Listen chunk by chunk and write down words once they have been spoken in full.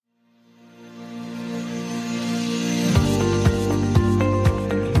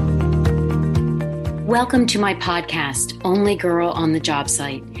Welcome to my podcast, Only Girl on the Job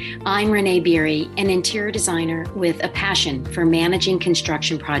Site. I'm Renee Beery, an interior designer with a passion for managing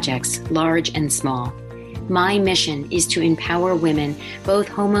construction projects, large and small. My mission is to empower women, both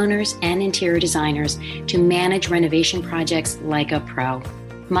homeowners and interior designers, to manage renovation projects like a pro.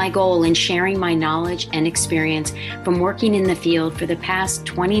 My goal in sharing my knowledge and experience from working in the field for the past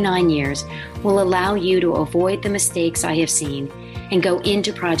 29 years will allow you to avoid the mistakes I have seen and go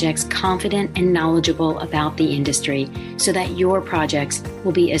into projects confident and knowledgeable about the industry so that your projects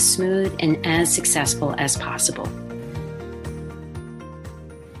will be as smooth and as successful as possible.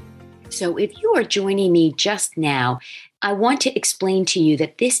 So if you are joining me just now, I want to explain to you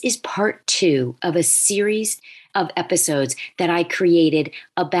that this is part 2 of a series of episodes that I created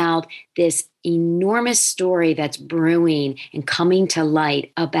about this enormous story that's brewing and coming to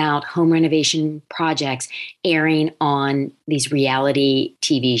light about home renovation projects airing on these reality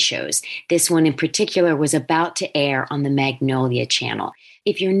TV shows. This one in particular was about to air on the Magnolia Channel.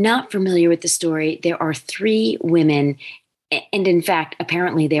 If you're not familiar with the story, there are 3 women, and in fact,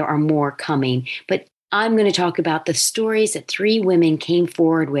 apparently there are more coming, but I'm going to talk about the stories that 3 women came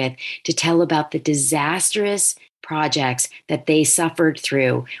forward with to tell about the disastrous projects that they suffered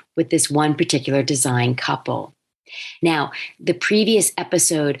through with this one particular design couple. Now, the previous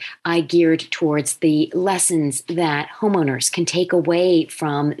episode, I geared towards the lessons that homeowners can take away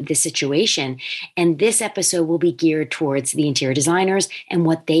from the situation. And this episode will be geared towards the interior designers and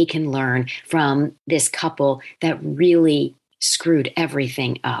what they can learn from this couple that really screwed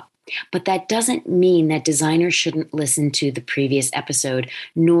everything up. But that doesn't mean that designers shouldn't listen to the previous episode,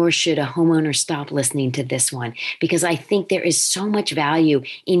 nor should a homeowner stop listening to this one, because I think there is so much value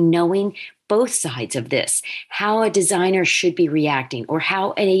in knowing both sides of this, how a designer should be reacting or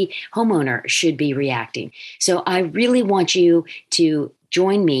how a homeowner should be reacting. So I really want you to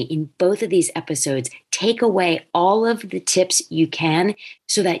join me in both of these episodes. Take away all of the tips you can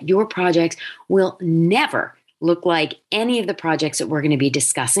so that your projects will never look like any of the projects that we're going to be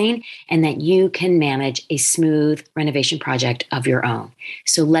discussing, and that you can manage a smooth renovation project of your own.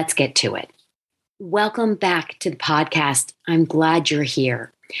 So let's get to it. Welcome back to the podcast. I'm glad you're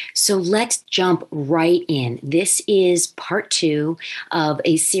here. So let's jump right in. This is part 2 of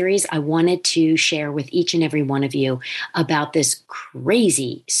a series I wanted to share with each and every one of you about this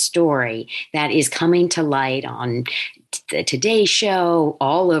crazy story that is coming to light on the Today Show,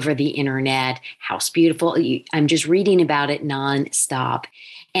 all over the internet. House Beautiful. I'm just reading about it nonstop.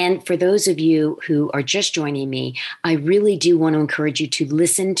 And for those of you who are just joining me, I really do want to encourage you to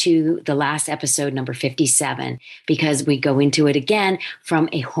listen to the last episode, number 57, because we go into it again from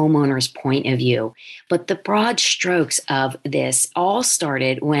a homeowner's point of view. But the broad strokes of this all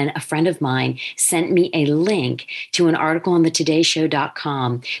started when a friend of mine sent me a link to an article on the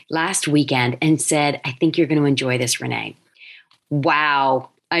todayshow.com last weekend and said, I think you're going to enjoy this, Renee. Wow.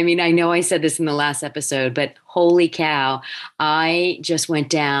 I mean, I know I said this in the last episode, but holy cow, I just went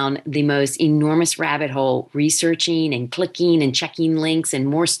down the most enormous rabbit hole researching and clicking and checking links and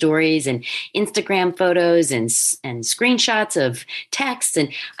more stories and Instagram photos and screenshots of texts.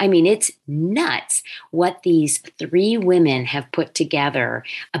 And I mean, it's nuts what these 3 women have put together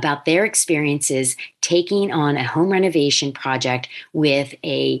about their experiences taking on a home renovation project with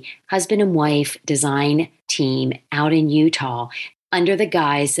a husband and wife design team out in Utah, under the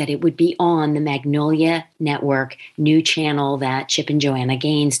guise that it would be on the Magnolia Network new channel that Chip and Joanna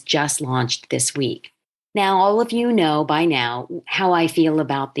Gaines just launched this week. Now, all of you know by now how I feel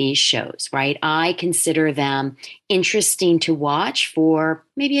about these shows, right? I consider them interesting to watch for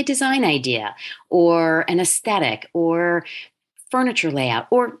maybe a design idea or an aesthetic or furniture layout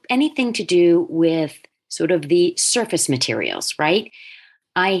or anything to do with sort of the surface materials, right?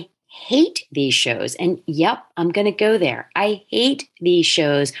 I hate these shows. And yep, I'm going to go there. I hate these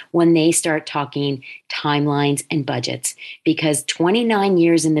shows when they start talking timelines and budgets, because 29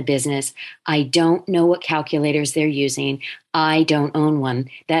 years in the business, I don't know what calculators they're using. I don't own one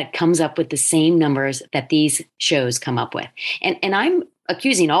that comes up with the same numbers that these shows come up with. And I'm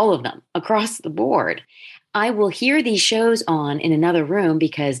accusing all of them across the board. I will hear these shows on in another room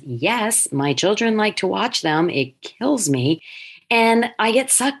because, yes, my children like to watch them. It kills me. And I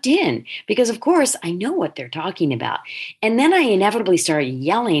get sucked in because, of course, I know what they're talking about. And then I inevitably start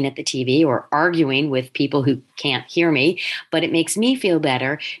yelling at the TV or arguing with people who can't hear me, but it makes me feel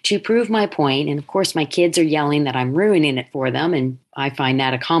better to prove my point. And of course, my kids are yelling that I'm ruining it for them, and I find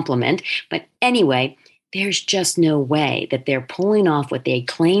that a compliment. But anyway, there's just no way that they're pulling off what they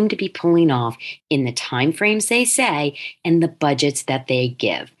claim to be pulling off in the timeframes they say and the budgets that they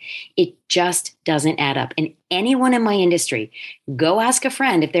give. It just doesn't add up. And anyone in my industry, go ask a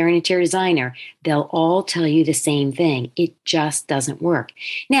friend if they're an interior designer, they'll all tell you the same thing. It just doesn't work.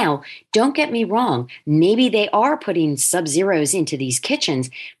 Now, don't get me wrong. Maybe they are putting Sub-Zeros into these kitchens,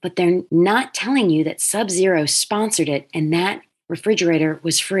 but they're not telling you that Sub-Zero sponsored it and that refrigerator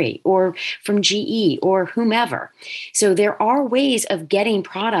was free, or from GE or whomever. So there are ways of getting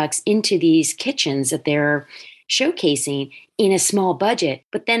products into these kitchens that they're showcasing in a small budget.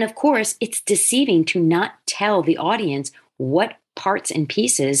 But then, of course, it's deceiving to not tell the audience what parts and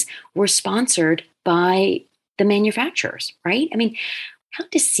pieces were sponsored by the manufacturers, right? I mean, how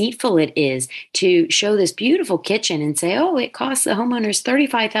deceitful it is to show this beautiful kitchen and say, oh, it costs the homeowners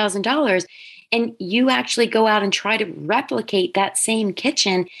 $35,000. And you actually go out and try to replicate that same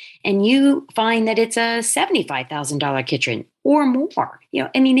kitchen and you find that it's a $75,000 kitchen or more.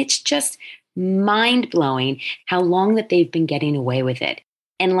 I mean, it's just mind blowing how long that they've been getting away with it.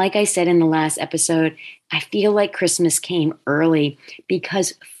 And like I said in the last episode, I feel like Christmas came early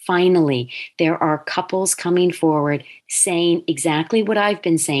because finally there are couples coming forward saying exactly what I've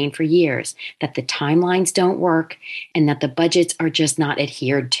been saying for years, that the timelines don't work and that the budgets are just not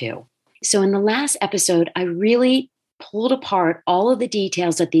adhered to. So in the last episode, I really pulled apart all of the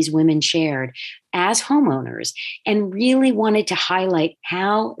details that these women shared as homeowners and really wanted to highlight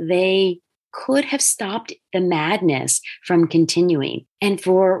how they could have stopped the madness from continuing. And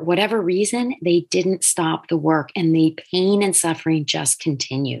for whatever reason, they didn't stop the work and the pain and suffering just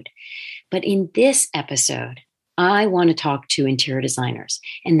continued. But in this episode, I want to talk to interior designers.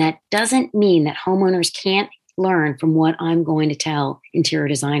 And that doesn't mean that homeowners can't learn from what I'm going to tell interior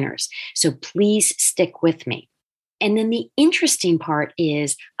designers. So please stick with me. And then the interesting part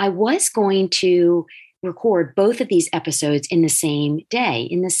is I was going to record both of these episodes in the same day,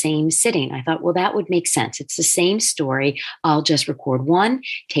 in the same sitting. I thought, well, that would make sense. It's the same story. I'll just record one,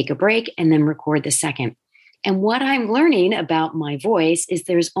 take a break, and then record the second. And what I'm learning about my voice is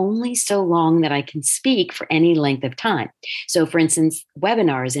there's only so long that I can speak for any length of time. So for instance,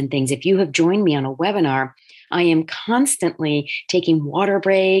 webinars and things, if you have joined me on a webinar, I am constantly taking water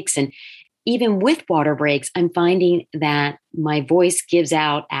breaks. And even with water breaks, I'm finding that my voice gives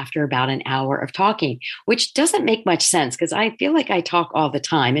out after about an hour of talking, which doesn't make much sense because I feel like I talk all the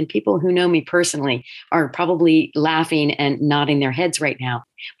time. And people who know me personally are probably laughing and nodding their heads right now.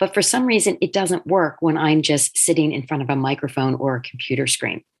 But for some reason, it doesn't work when I'm just sitting in front of a microphone or a computer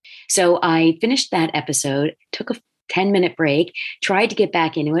screen. So I finished that episode, took a 10-minute break, tried to get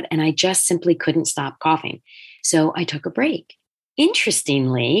back into it, and I just simply couldn't stop coughing. So I took a break.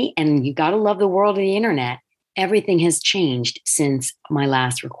 Interestingly, and you got to love the world of the internet, everything has changed since my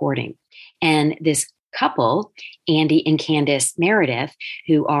last recording. And this couple, Andy and Candace Meredith,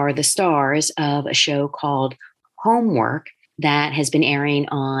 who are the stars of a show called Homework that has been airing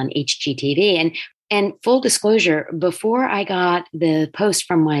on HGTV. And full disclosure, before I got the post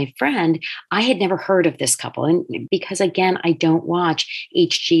from my friend, I had never heard of this couple. And because, again, I don't watch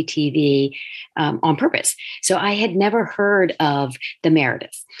HGTV on purpose. So I had never heard of the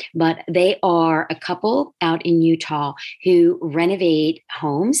Merediths. But they are a couple out in Utah who renovate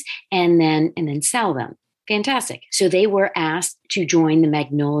homes and then sell them. Fantastic. So they were asked to join the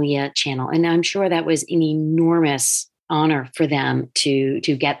Magnolia channel. And I'm sure that was an enormous honor for them to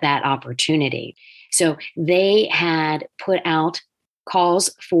get that opportunity. So they had put out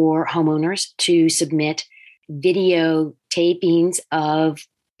calls for homeowners to submit video tapings of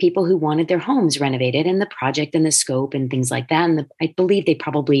people who wanted their homes renovated and the project and the scope and things like that. And I believe they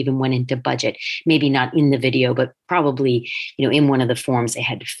probably even went into budget, maybe not in the video, but probably, in one of the forms they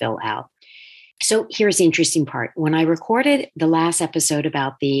had to fill out. So here's the interesting part. When I recorded the last episode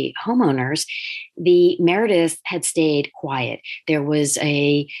about the homeowners, the Meredith had stayed quiet. There was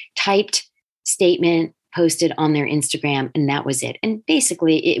a typed statement posted on their Instagram, and that was it. And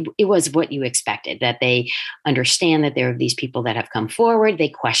basically, it was what you expected, that they understand that there are these people that have come forward. They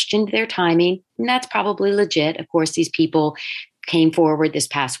questioned their timing, and that's probably legit. Of course, these people came forward this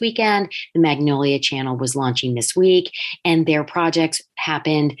past weekend. The Magnolia channel was launching this week, and their projects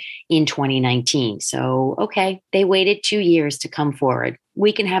happened in 2019. So, okay, they waited 2 years to come forward.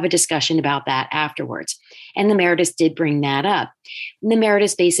 We can have a discussion about that afterwards. And the Merediths did bring that up. And the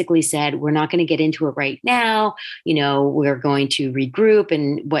Merediths basically said, we're not going to get into it right now. We're going to regroup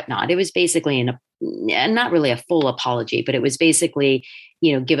and whatnot. It was basically not really a full apology, but it was basically,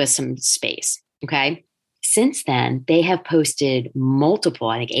 give us some space. Okay. Since then, they have posted multiple,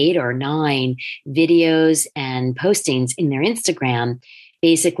 I think 8 or 9 videos and postings in their Instagram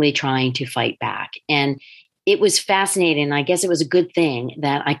basically trying to fight back. And it was fascinating. And I guess it was a good thing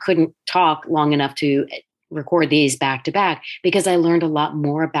that I couldn't talk long enough to record these back to back, because I learned a lot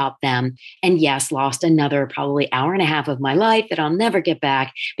more about them. And yes, lost another probably hour and a half of my life that I'll never get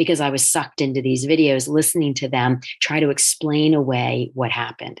back, because I was sucked into these videos, listening to them try to explain away what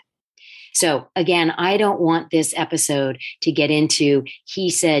happened. So again, I don't want this episode to get into he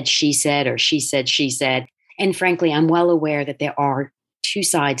said, she said, or she said, she said. And frankly, I'm well aware that there are two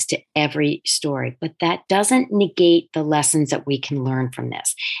sides to every story, but that doesn't negate the lessons that we can learn from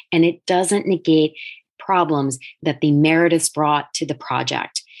this. And it doesn't negate problems that the Merediths brought to the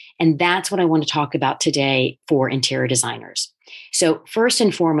project. And that's what I want to talk about today for interior designers. So first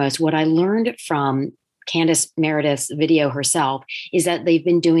and foremost, what I learned from Candace Meredith's video herself is that they've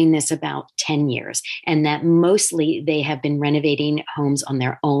been doing this about 10 years, and that mostly they have been renovating homes on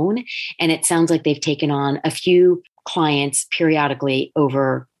their own. And it sounds like they've taken on a few clients periodically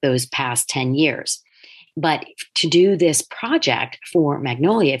over those past 10 years. But to do this project for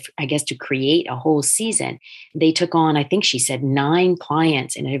Magnolia, I guess to create a whole season, they took on, I think she said, 9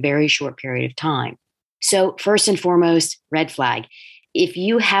 clients in a very short period of time. So first and foremost, red flag. If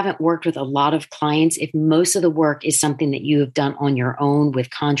you haven't worked with a lot of clients, if most of the work is something that you have done on your own with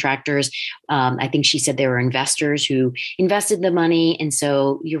contractors, I think she said there were investors who invested the money. And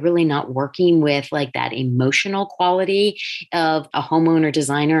so you're really not working with like that emotional quality of a homeowner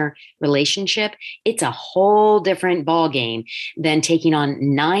designer relationship. It's a whole different ballgame than taking on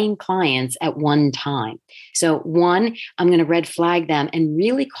 9 clients at one time. So one, I'm going to red flag them and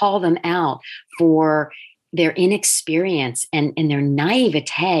really call them out for their inexperience and their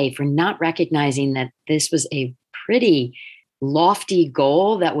naivete for not recognizing that this was a pretty lofty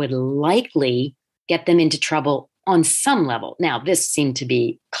goal that would likely get them into trouble on some level. Now, this seemed to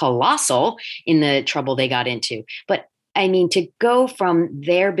be colossal in the trouble they got into. But I mean, to go from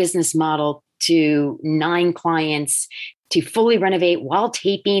their business model to 9 clients to fully renovate while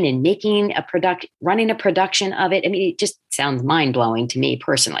taping and making a running a production of it. I mean, it just sounds mind blowing to me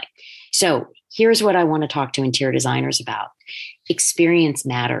personally. So here's what I want to talk to interior designers about. Experience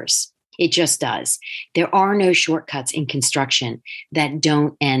matters. It just does. There are no shortcuts in construction that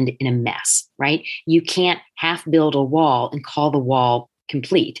don't end in a mess, right? You can't half build a wall and call the wall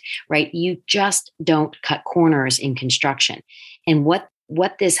complete, right? You just don't cut corners in construction. And what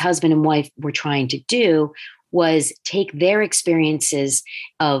this husband and wife were trying to do was take their experiences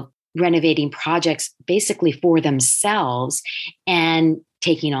of renovating projects basically for themselves and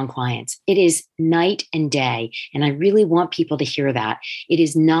taking on clients. It is night and day. And I really want people to hear that. It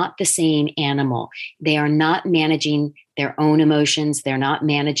is not the same animal. They are not managing their own emotions. They're not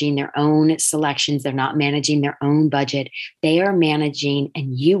managing their own selections. They're not managing their own budget. They are managing,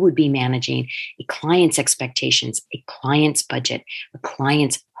 and you would be managing, a client's expectations, a client's budget, a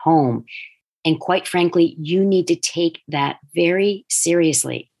client's home. And quite frankly, you need to take that very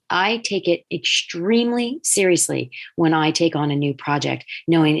seriously. I take it extremely seriously when I take on a new project,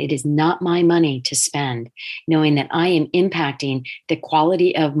 knowing it is not my money to spend, knowing that I am impacting the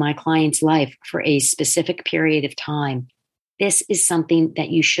quality of my client's life for a specific period of time. This is something that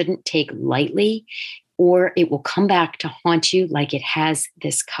you shouldn't take lightly, or it will come back to haunt you like it has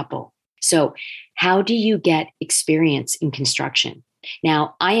this couple. So, how do you get experience in construction?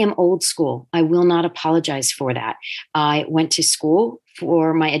 Now, I am old school. I will not apologize for that. I went to school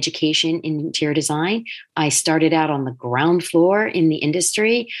for my education in interior design. I started out on the ground floor in the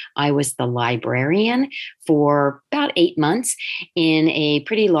industry. I was the librarian for about 8 months in a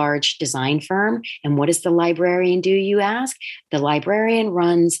pretty large design firm. And what does the librarian do, you ask? The librarian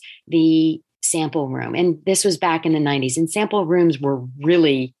runs the sample room. And this was back in the 90s. And sample rooms were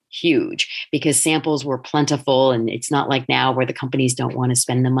really huge because samples were plentiful, and it's not like now where the companies don't want to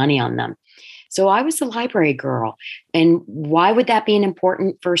spend the money on them. So I was the library girl. And why would that be an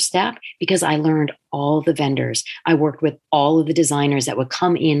important first step? Because I learned all the vendors. I worked with all of the designers that would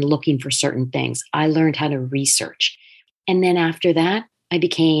come in looking for certain things. I learned how to research. And then after that, I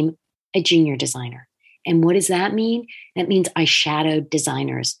became a junior designer. And what does that mean? That means I shadowed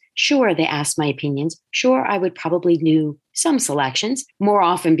designers. Sure, they asked my opinions. Sure, I would probably do some selections, more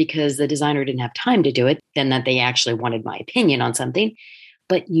often because the designer didn't have time to do it than that they actually wanted my opinion on something.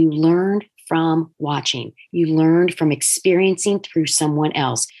 But you learned from watching. You learned from experiencing through someone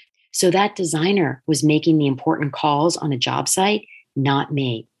else. So that designer was making the important calls on a job site, not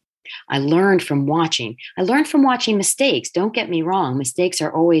me. I learned from watching. I learned from watching mistakes. Don't get me wrong. Mistakes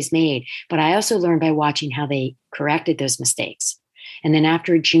are always made. But I also learned by watching how they corrected those mistakes. And then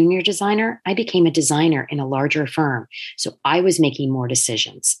after a junior designer, I became a designer in a larger firm. So I was making more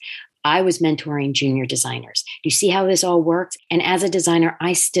decisions. I was mentoring junior designers. You see how this all works? And as a designer,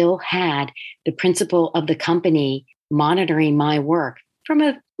 I still had the principal of the company monitoring my work from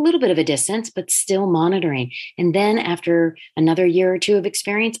a little bit of a distance, but still monitoring. And then after another year or two of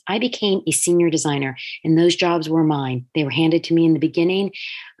experience, I became a senior designer, and those jobs were mine. They were handed to me in the beginning.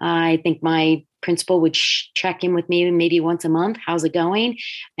 I think my principal would check in with me maybe once a month. How's it going?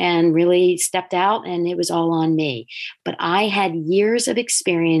 And really stepped out, and it was all on me. But I had years of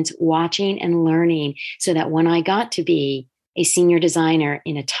experience watching and learning so that when I got to be a senior designer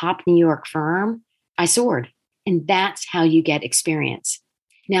in a top New York firm, I soared. And that's how you get experience.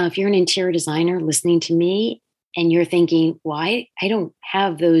 Now, if you're an interior designer listening to me and you're thinking, why I don't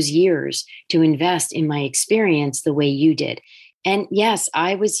have those years to invest in my experience the way you did. And yes,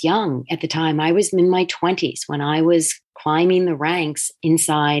 I was young at the time. I was in my 20s when I was climbing the ranks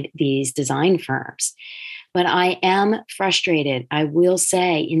inside these design firms. But I am frustrated, I will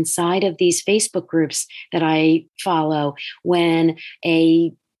say, inside of these Facebook groups that I follow, when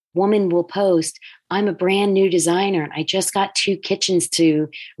a woman will post, I'm a brand new designer and I just got 2 kitchens to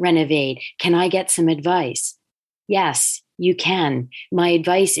renovate. Can I get some advice? Yes, you can. My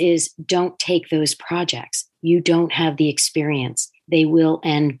advice is don't take those projects. You don't have the experience. They will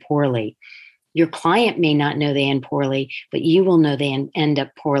end poorly. Your client may not know they end poorly, but you will know they end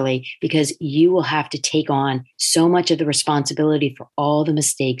up poorly because you will have to take on so much of the responsibility for all the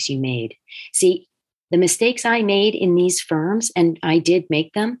mistakes you made. See, the mistakes I made in these firms, and I did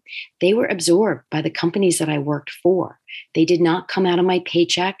make them, they were absorbed by the companies that I worked for. They did not come out of my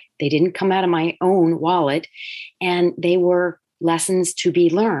paycheck. They didn't come out of my own wallet. And they were lessons to be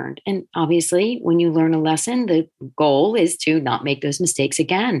learned. And obviously, when you learn a lesson, the goal is to not make those mistakes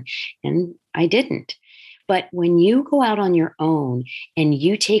again. And I didn't. But when you go out on your own and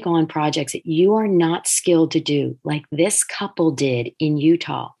you take on projects that you are not skilled to do, like this couple did in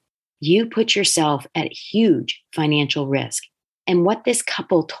Utah, you put yourself at huge financial risk. And what this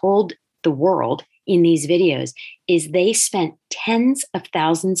couple told the world in these videos is they spent tens of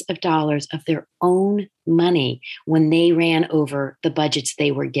thousands of dollars of their own money when they ran over the budgets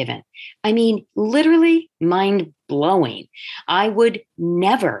they were given. I mean, literally mind blowing. I would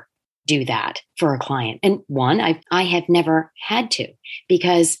never do that for a client. And one, I have never had to,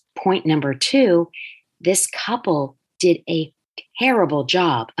 because point number 2, this couple did a terrible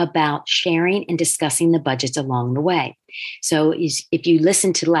job about sharing and discussing the budgets along the way. So if you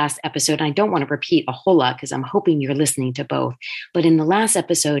listen to the last episode, and I don't want to repeat a whole lot because I'm hoping you're listening to both, but in the last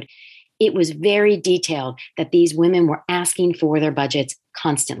episode, it was very detailed that these women were asking for their budgets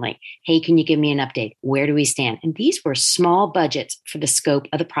constantly. Hey, can you give me an update? Where do we stand? And these were small budgets for the scope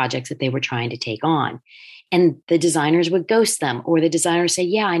of the projects that they were trying to take on. And the designers would ghost them, or the designers say,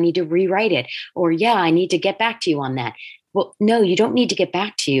 yeah, I need to rewrite it, or yeah, I need to get back to you on that. Well, no, you don't need to get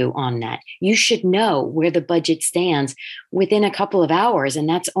back to you on that. You should know where the budget stands within a couple of hours. And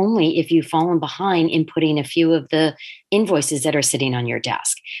that's only if you've fallen behind in putting a few of the invoices that are sitting on your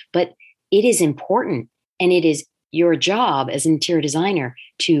desk. But it is important, and it is your job as an interior designer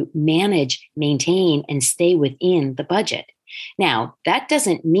to manage, maintain, and stay within the budget. Now, that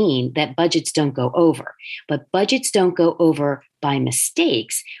doesn't mean that budgets don't go over, but budgets don't go over by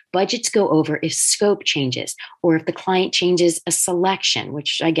mistakes. Budgets go over if scope changes, or if the client changes a selection,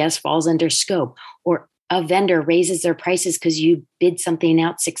 which I guess falls under scope, or a vendor raises their prices because you bid something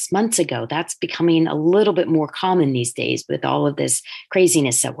out 6 months ago. That's becoming a little bit more common these days with all of this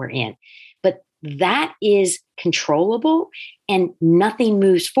craziness that we're in. But that is controllable, and nothing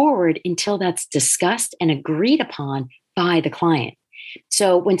moves forward until that's discussed and agreed upon by the client.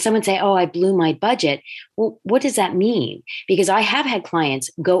 So when someone say, oh, I blew my budget, well, what does that mean? Because I have had clients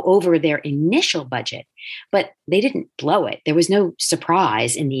go over their initial budget, but they didn't blow it. There was no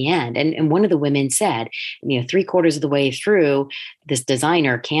surprise in the end. And one of the women said, 3/4 of the way through, this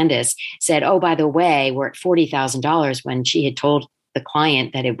designer, Candace, said, oh, by the way, we're at $40,000 when she had told the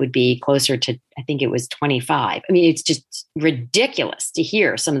client that it would be closer to, I think it was 25. I mean, it's just ridiculous to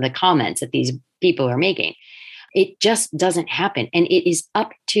hear some of the comments that these people are making. It just doesn't happen. And it is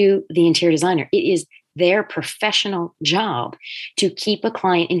up to the interior designer. It is their professional job to keep a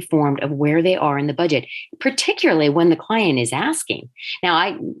client informed of where they are in the budget, particularly when the client is asking. Now,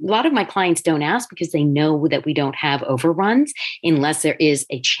 a lot of my clients don't ask because they know that we don't have overruns unless there is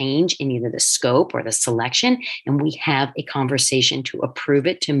a change in either the scope or the selection, and we have a conversation to approve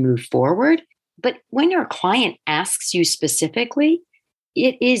it to move forward. But when your client asks you specifically,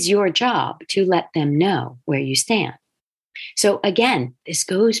 it is your job to let them know where you stand. So again, this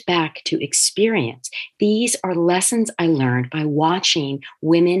goes back to experience. These are lessons I learned by watching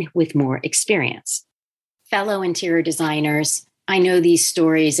women with more experience. Fellow interior designers, I know these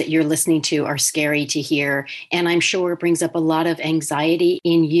stories that you're listening to are scary to hear, and I'm sure it brings up a lot of anxiety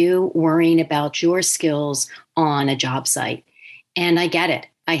in you worrying about your skills on a job site. And I get it.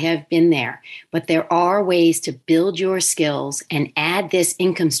 I have been there, but there are ways to build your skills and add this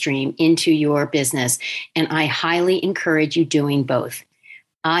income stream into your business. And I highly encourage you doing both.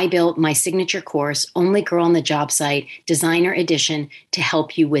 I built my signature course, Only Girl on the Job Site, Designer Edition, to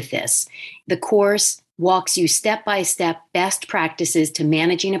help you with this. The course walks you step by step best practices to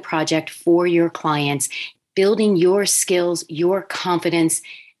managing a project for your clients, building your skills, your confidence,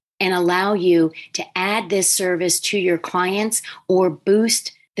 and allow you to add this service to your clients or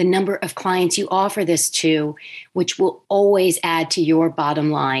boost the number of clients you offer this to, which will always add to your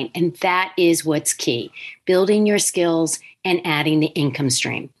bottom line. And that is what's key, building your skills and adding the income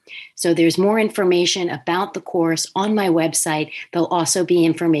stream. So there's more information about the course on my website. There'll also be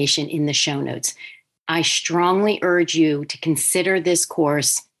information in the show notes. I strongly urge you to consider this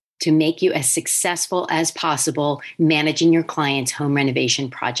course to make you as successful as possible managing your clients' home renovation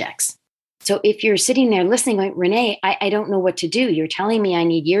projects. So if you're sitting there listening, like, Renee, I don't know what to do. You're telling me I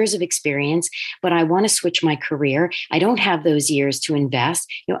need years of experience, but I want to switch my career. I don't have those years to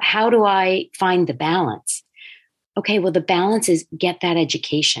invest. How do I find the balance? Okay, well, the balance is get that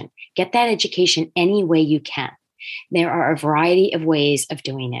education. Get that education any way you can. There are a variety of ways of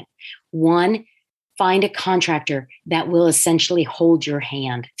doing it. One, find a contractor that will essentially hold your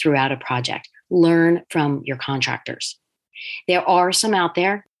hand throughout a project. Learn from your contractors. There are some out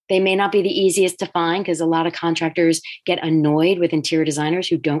there. They may not be the easiest to find because a lot of contractors get annoyed with interior designers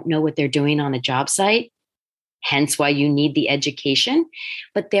who don't know what they're doing on a job site, hence why you need the education.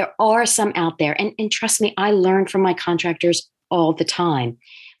 But there are some out there. And trust me, I learn from my contractors all the time.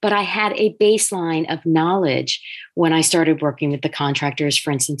 But I had a baseline of knowledge when I started working with the contractors,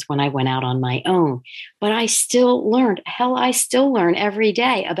 for instance, when I went out on my own. But I still learned, I still learn every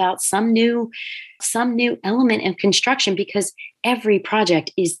day about some new element of construction because every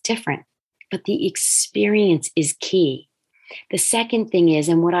project is different. But the experience is key. The second thing is,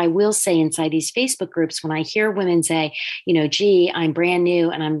 and what I will say inside these Facebook groups, when I hear women say, gee, I'm brand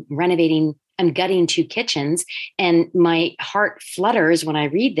new and I'm gutting 2 kitchens, and my heart flutters when I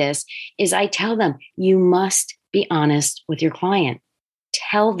read this, is I tell them, you must be honest with your client.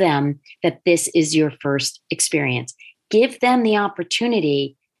 Tell them that this is your first experience. Give them the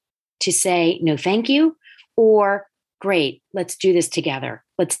opportunity to say, no, thank you, or great, let's do this together.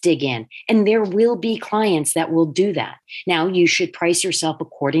 Let's dig in. And there will be clients that will do that. Now, you should price yourself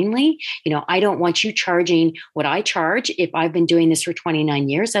accordingly. I don't want you charging what I charge if I've been doing this for 29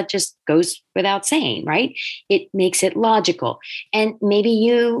 years. That just goes without saying, right? It makes it logical. And maybe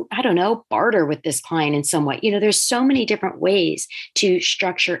you, barter with this client in some way. There's so many different ways to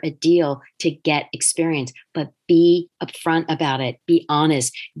structure a deal to get experience, but be upfront about it. Be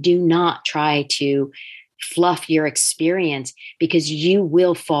honest. Do not try to fluff your experience because you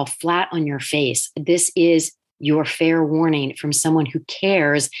will fall flat on your face. This is your fair warning from someone who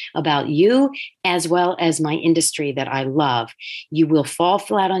cares about you as well as my industry that I love. You will fall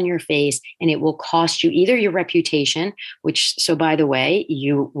flat on your face and it will cost you either your reputation, which, so by the way,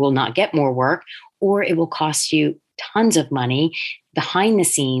 you will not get more work, or it will cost you tons of money behind the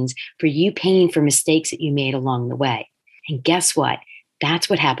scenes for you paying for mistakes that you made along the way. And guess what? That's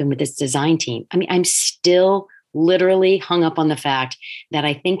what happened with this design team. I'm still literally hung up on the fact that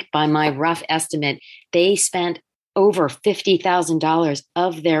I think by my rough estimate, they spent over $50,000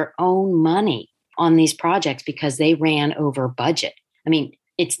 of their own money on these projects because they ran over budget.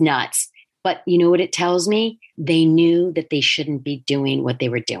 It's nuts. But you know what it tells me? They knew that they shouldn't be doing what they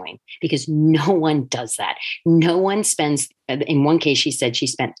were doing because no one does that. No one spends, in one case, she said she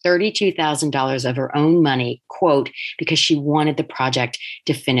spent $32,000 of her own money, quote, because she wanted the project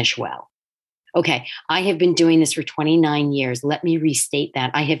to finish well. Okay, I have been doing this for 29 years. Let me restate that.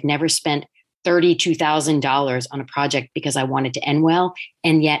 I have never spent $32,000 on a project because I wanted to end well,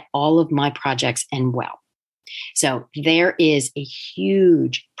 and yet all of my projects end well. So there is a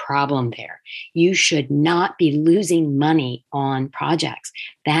huge problem there. You should not be losing money on projects.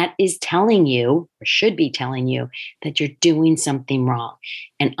 That is telling you, or should be telling you, that you're doing something wrong.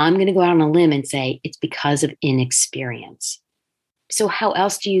 And I'm going to go out on a limb and say it's because of inexperience. So how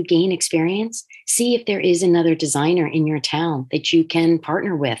else do you gain experience? See if there is another designer in your town that you can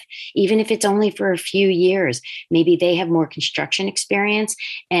partner with, even if it's only for a few years. Maybe they have more construction experience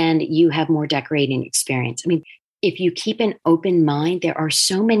and you have more decorating experience. If you keep an open mind, there are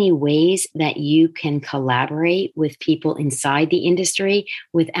so many ways that you can collaborate with people inside the industry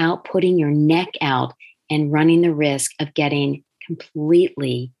without putting your neck out and running the risk of getting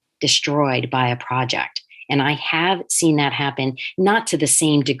completely destroyed by a project. And I have seen that happen, not to the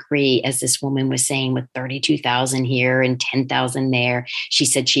same degree as this woman was saying with 32,000 here and 10,000 there. She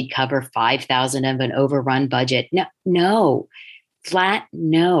said she'd cover 5,000 of an overrun budget. No, flat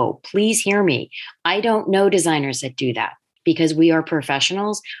no. Please hear me. I don't know designers that do that because we are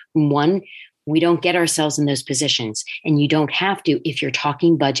professionals. One, we don't get ourselves in those positions, and you don't have to if you're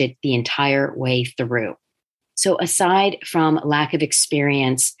talking budget the entire way through. So aside from lack of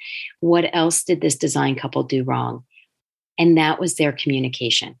experience, what else did this design couple do wrong? And that was their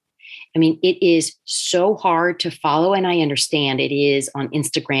communication. I mean, it is so hard to follow, and I understand it is on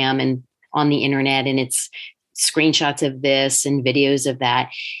Instagram and on the internet, and it's screenshots of this and videos of that.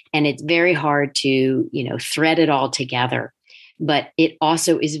 And it's very hard to, thread it all together. But it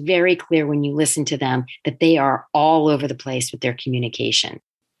also is very clear when you listen to them that they are all over the place with their communication.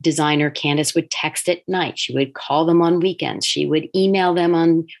 Designer Candace would text at night. She would call them on weekends. She would email them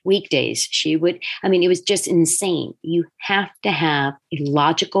on weekdays. It was just insane. You have to have a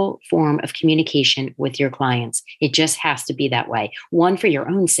logical form of communication with your clients. It just has to be that way. One, for your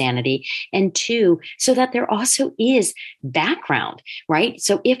own sanity, and two, so that there also is background, right?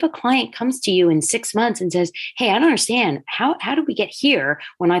 So if a client comes to you in 6 months and says, hey, I don't understand, how did we get here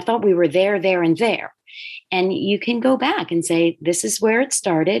when I thought we were there, and there? And you can go back and say, this is where it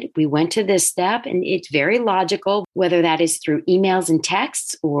started. We went to this step, and it's very logical, whether that is through emails and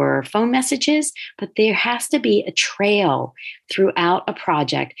texts or phone messages, but there has to be a trail throughout a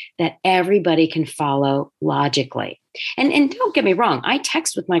project that everybody can follow logically. And don't get me wrong, I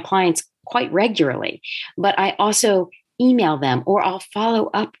text with my clients quite regularly, but I also email them or I'll follow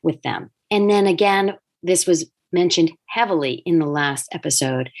up with them. And then again, this was mentioned heavily in the last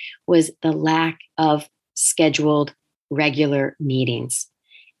episode, was the lack of scheduled regular meetings.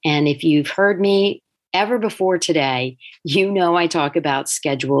 And if you've heard me ever before today, I talk about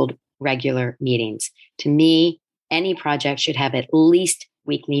scheduled regular meetings. To me, any project should have at least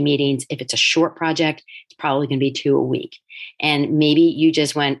weekly meetings. If it's a short project, it's probably going to be 2 a week. And maybe you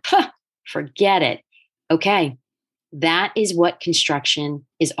just went, forget it. Okay, that is what construction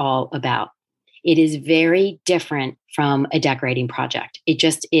is all about. It is very different from a decorating project. It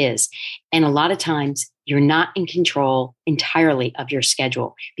just is. And a lot of times you're not in control entirely of your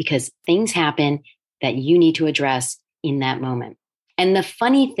schedule because things happen that you need to address in that moment. And the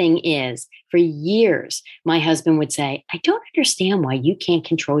funny thing is, for years, my husband would say, I don't understand why you can't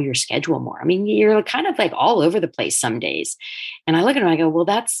control your schedule more. I mean, you're kind of like all over the place some days. And I look at him and I go, well,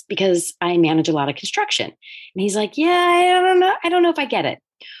 that's because I manage a lot of construction. And he's like, yeah, I don't know. I don't know if I get it.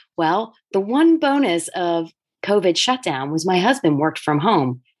 Well, the one bonus of COVID shutdown was my husband worked from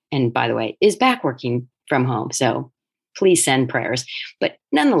home. And by the way, is back working from home. So please send prayers. But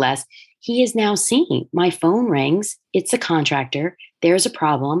nonetheless, he is now seeing my phone rings. It's a contractor. There's a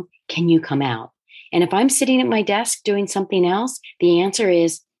problem. Can you come out? And if I'm sitting at my desk doing something else, the answer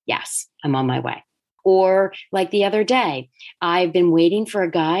is yes, I'm on my way. Or like the other day, I've been waiting for a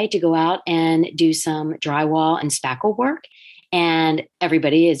guy to go out and do some drywall and spackle work. And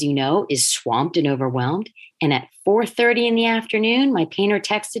everybody, as you know, is swamped and overwhelmed. And at 4:30 in the afternoon, my painter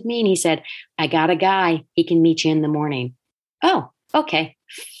texted me and he said, I got a guy. He can meet you in the morning. Oh, okay.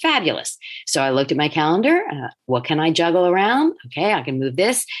 Fabulous. So I looked at my calendar. What can I juggle around? Okay, I can move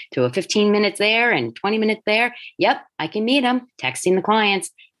this to a 15 minutes there and 20 minutes there. Yep, I can meet him. Texting the clients.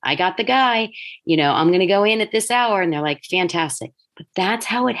 I got the guy. I'm going to go in at this hour. And they're like, fantastic. But that's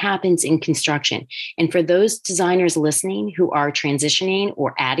how it happens in construction. And for those designers listening who are transitioning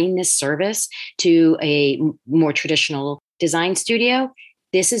or adding this service to a more traditional design studio,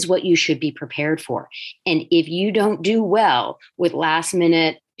 this is what you should be prepared for. And if you don't do well with last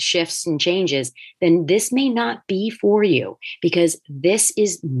minute shifts and changes, then this may not be for you because this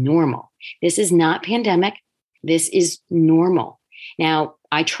is normal. This is not pandemic. This is normal. Now,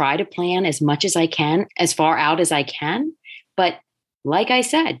 I try to plan as much as I can, as far out as I can. But like I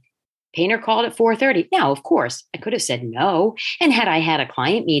said, painter called at 4:30. Now, of course, I could have said no. And had I had a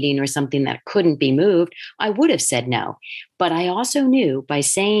client meeting or something that couldn't be moved, I would have said no. But I also knew by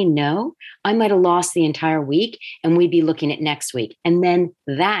saying no, I might have lost the entire week and we'd be looking at next week. And then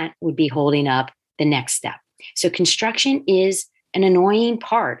that would be holding up the next step. So construction is an annoying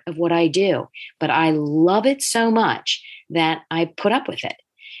part of what I do, but I love it so much that I put up with it.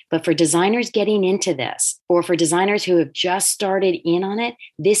 But for designers getting into this, or for designers who have just started in on it,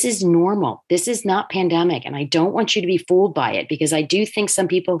 this is normal. This is not pandemic. And I don't want you to be fooled by it because I do think some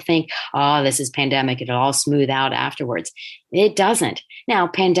people think, oh, this is pandemic. It'll all smooth out afterwards. It doesn't. Now,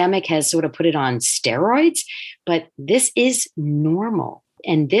 pandemic has sort of put it on steroids, but this is normal.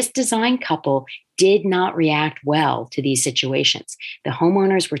 And this design couple did not react well to these situations. The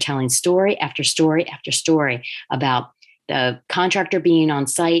homeowners were telling story after story after story about the contractor being on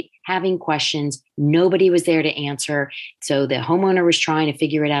site, having questions. Nobody was there to answer. So the homeowner was trying to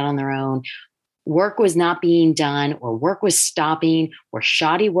figure it out on their own. Work was not being done, or work was stopping, or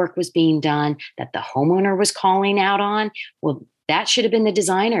shoddy work was being done that the homeowner was calling out on. Well, that should have been the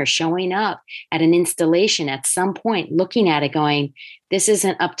designer showing up at an installation at some point, looking at it going, this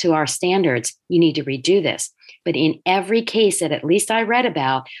isn't up to our standards. You need to redo this. But in every case that at least I read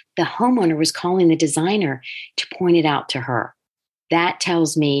about, the homeowner was calling the designer to point it out to her. That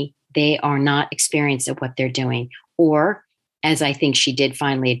tells me they are not experienced at what they're doing. Or, as I think she did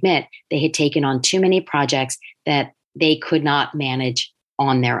finally admit, they had taken on too many projects that they could not manage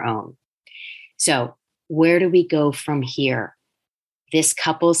on their own. So where do we go from here? This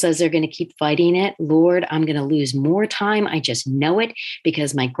couple says they're going to keep fighting it. Lord, I'm going to lose more time. I just know it,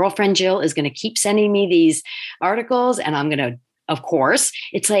 because my girlfriend Jill is going to keep sending me these articles, and I'm going to, of course,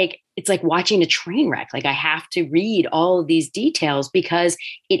 it's like watching a train wreck. Like, I have to read all of these details because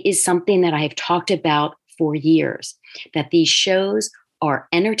it is something that I have talked about for years, that these shows are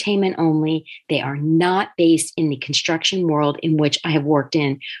entertainment only. They are not based in the construction world in which I have worked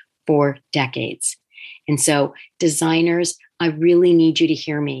in for decades. And so, designers, I really need you to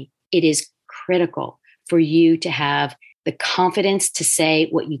hear me. It is critical for you to have the confidence to say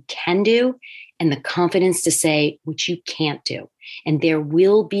what you can do and the confidence to say what you can't do. And there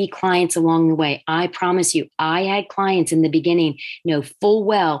will be clients along the way. I promise you, I had clients in the beginning know full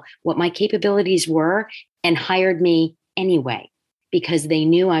well what my capabilities were and hired me anyway, because they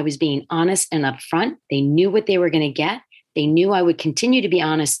knew I was being honest and upfront. They knew what they were going to get. They knew I would continue to be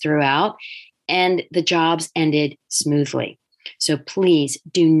honest throughout, and the jobs ended smoothly. So please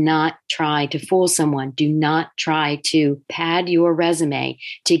do not try to fool someone. Do not try to pad your resume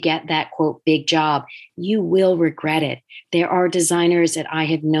to get that, quote, big job. You will regret it. There are designers that I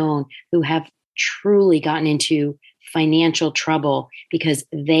have known who have truly gotten into financial trouble because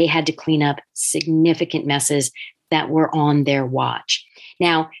they had to clean up significant messes that were on their watch.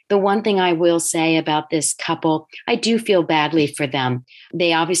 Now, the one thing I will say about this couple, I do feel badly for them.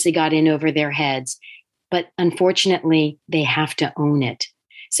 They obviously got in over their heads, but unfortunately, they have to own it.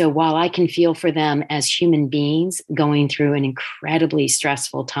 So while I can feel for them as human beings going through an incredibly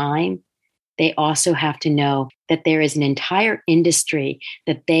stressful time, they also have to know that there is an entire industry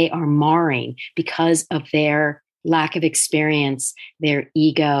that they are marring because of their lack of experience, their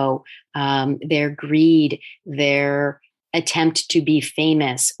ego, their greed, their attempt to be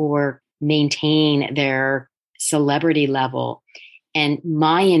famous or maintain their celebrity level. And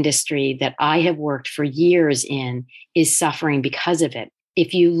my industry that I have worked for years in is suffering because of it.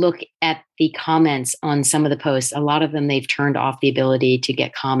 If you look at the comments on some of the posts, a lot of them, they've turned off the ability to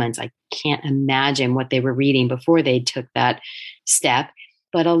get comments. I can't imagine what they were reading before they took that step.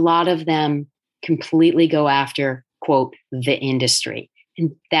 But a lot of them completely go after, quote, the industry.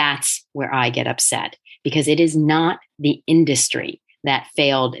 And that's where I get upset, because it is not the industry that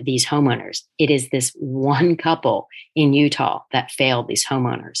failed these homeowners. It is this one couple in Utah that failed these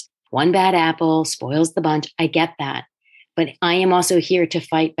homeowners. One bad apple spoils the bunch. I get that. But I am also here to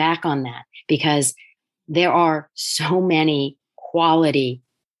fight back on that, because there are so many quality,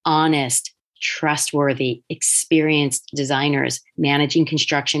 honest, trustworthy, experienced designers managing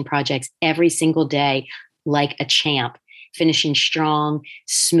construction projects every single day like a champ, finishing strong,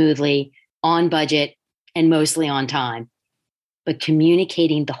 smoothly, on budget, and mostly on time. But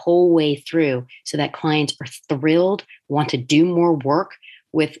communicating the whole way through so that clients are thrilled, want to do more work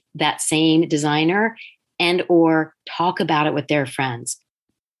with that same designer, and or talk about it with their friends.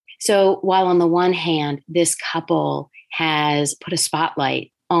 So while on the one hand, this couple has put a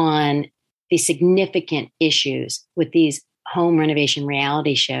spotlight on the significant issues with these home renovation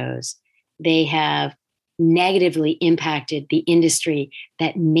reality shows, they have negatively impacted the industry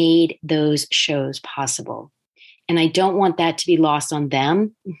that made those shows possible. And I don't want that to be lost on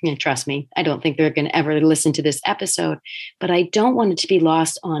them. Trust me, I don't think they're going to ever listen to this episode, but I don't want it to be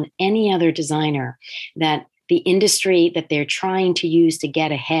lost on any other designer that the industry that they're trying to use to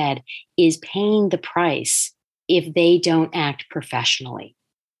get ahead is paying the price if they don't act professionally.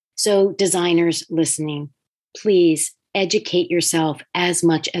 So designers listening, please educate yourself as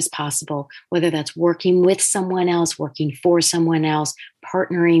much as possible, whether that's working with someone else, working for someone else,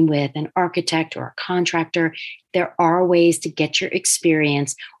 partnering with an architect or a contractor. There are ways to get your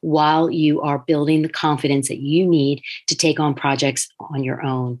experience while you are building the confidence that you need to take on projects on your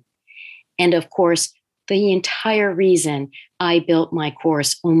own. And of course, the entire reason I built my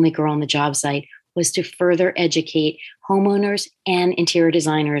course, Only Girl on the Job Site, was to further educate homeowners and interior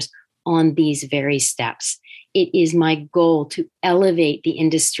designers on these very steps. It is my goal to elevate the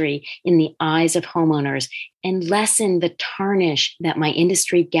industry in the eyes of homeowners and lessen the tarnish that my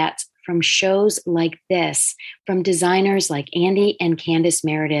industry gets from shows like this, from designers like Andy and Candice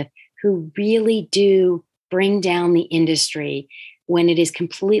Meredith, who really do bring down the industry when it is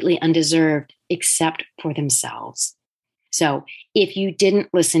completely undeserved, except for themselves. So if you didn't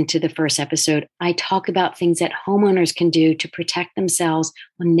listen to the first episode, I talk about things that homeowners can do to protect themselves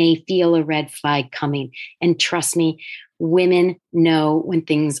when they feel a red flag coming. And trust me, women know when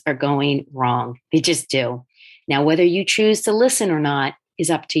things are going wrong. They just do. Now, whether you choose to listen or not is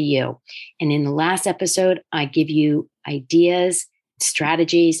up to you. And in the last episode, I give you ideas,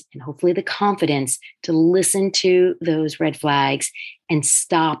 strategies, and hopefully the confidence to listen to those red flags and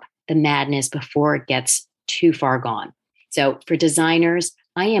stop the madness before it gets too far gone. So for designers,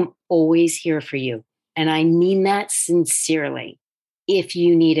 I am always here for you. And I mean that sincerely. If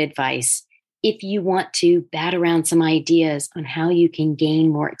you need advice, if you want to bat around some ideas on how you can gain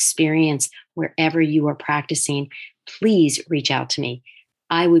more experience wherever you are practicing, please reach out to me.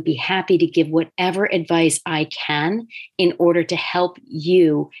 I would be happy to give whatever advice I can in order to help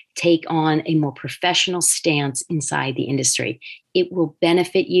you take on a more professional stance inside the industry. It will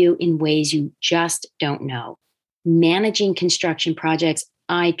benefit you in ways you just don't know. Managing construction projects,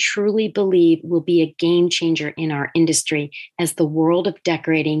 I truly believe, will be a game changer in our industry as the world of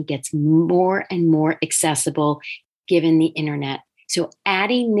decorating gets more and more accessible given the internet. So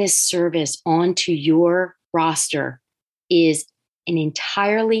adding this service onto your roster is an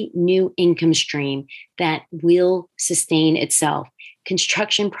entirely new income stream that will sustain itself.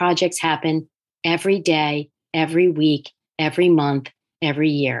 Construction projects happen every day, every week, every month,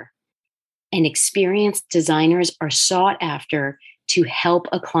 every year. And experienced designers are sought after to help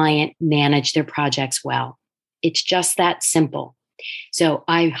a client manage their projects well. It's just that simple. So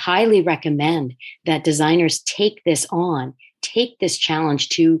I highly recommend that designers take this on, take this challenge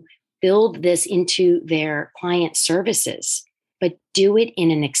to build this into their client services, but do it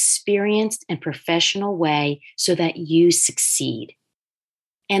in an experienced and professional way so that you succeed.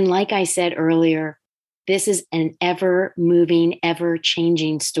 And like I said earlier, this is an ever-moving,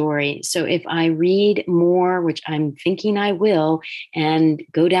 ever-changing story. So if I read more, which I'm thinking I will, and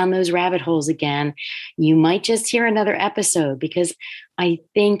go down those rabbit holes again, you might just hear another episode, because I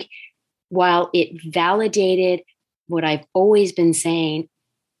think while it validated what I've always been saying,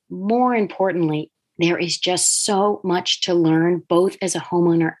 more importantly, there is just so much to learn, both as a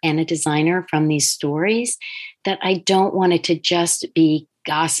homeowner and a designer, from these stories, that I don't want it to just be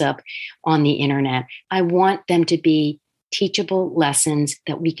gossip on the internet. I want them to be teachable lessons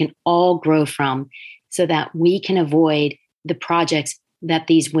that we can all grow from so that we can avoid the projects that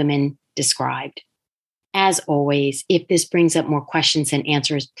these women described. As always, if this brings up more questions and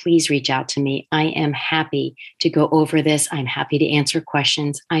answers, please reach out to me. I am happy to go over this. I'm happy to answer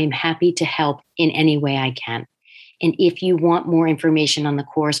questions. I am happy to help in any way I can. And if you want more information on the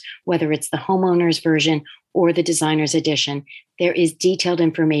course, whether it's the homeowner's version or the designer's edition, there is detailed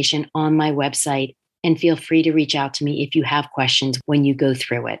information on my website, and feel free to reach out to me if you have questions when you go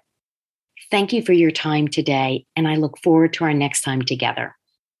through it. Thank you for your time today, and I look forward to our next time together.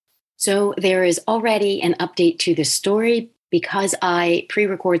 So there is already an update to the story. Because I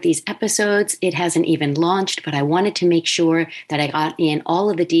pre-record these episodes, it hasn't even launched, but I wanted to make sure that I got in all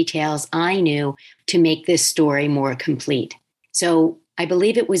of the details I knew to make this story more complete. So I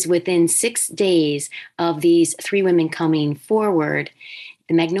believe it was within 6 days of these three women coming forward,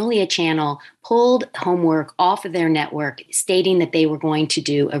 the Magnolia Channel pulled Homework off of their network, stating that they were going to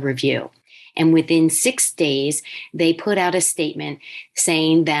do a review. And within 6 days, they put out a statement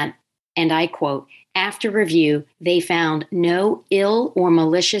saying that, and I quote, "After review, they found no ill or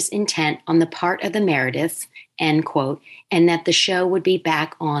malicious intent on the part of the Merediths," end quote, and that the show would be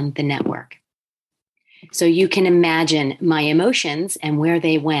back on the network. So you can imagine my emotions and where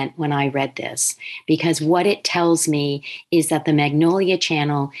they went when I read this, because what it tells me is that the Magnolia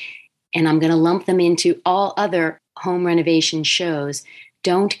Channel, and I'm going to lump them into all other home renovation shows,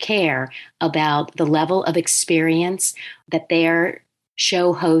 don't care about the level of experience that their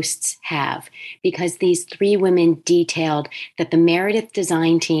show hosts have, because these three women detailed that the Meredith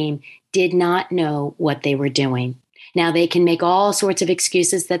design team did not know what they were doing. Now, they can make all sorts of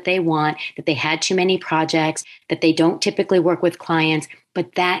excuses that they want, that they had too many projects, that they don't typically work with clients,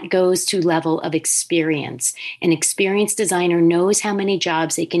 but that goes to level of experience. An experienced designer knows how many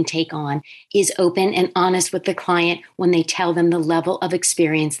jobs they can take on, is open and honest with the client when they tell them the level of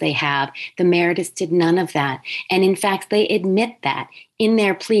experience they have. The Merediths did none of that. And in fact, they admit that in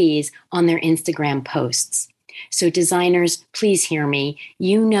their pleas on their Instagram posts. So designers, please hear me.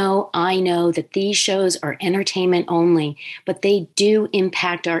 You know, I know that these shows are entertainment only, but they do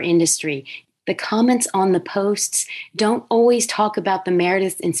impact our industry. The comments on the posts don't always talk about the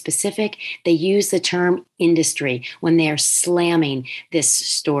Meredith in specific. They use the term industry when they are slamming this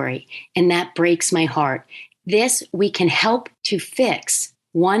story, and that breaks my heart. This we can help to fix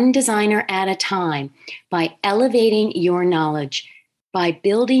one designer at a time by elevating your knowledge, by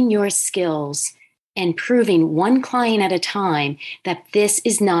building your skills, and proving one client at a time that this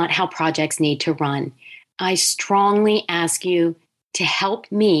is not how projects need to run. I strongly ask you to help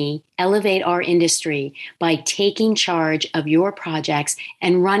me elevate our industry by taking charge of your projects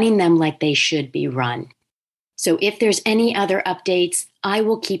and running them like they should be run. So if there's any other updates, I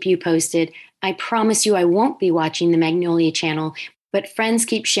will keep you posted. I promise you I won't be watching the Magnolia Channel, but friends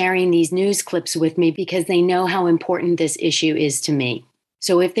keep sharing these news clips with me because they know how important this issue is to me.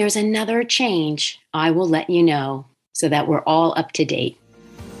 So if there's another change, I will let you know so that we're all up to date.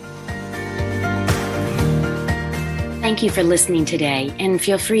 Thank you for listening today, and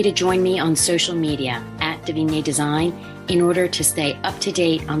feel free to join me on social media at Davina Design in order to stay up to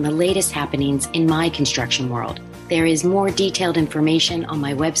date on the latest happenings in my construction world. There is more detailed information on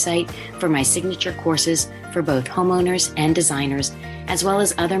my website for my signature courses for both homeowners and designers, as well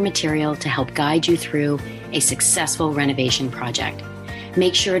as other material to help guide you through a successful renovation project.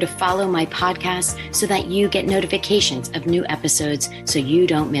 Make sure to follow my podcast so that you get notifications of new episodes so you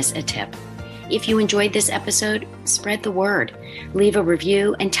don't miss a tip. If you enjoyed this episode, spread the word. Leave a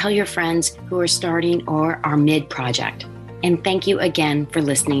review and tell your friends who are starting or are mid-project. And thank you again for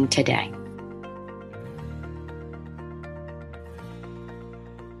listening today.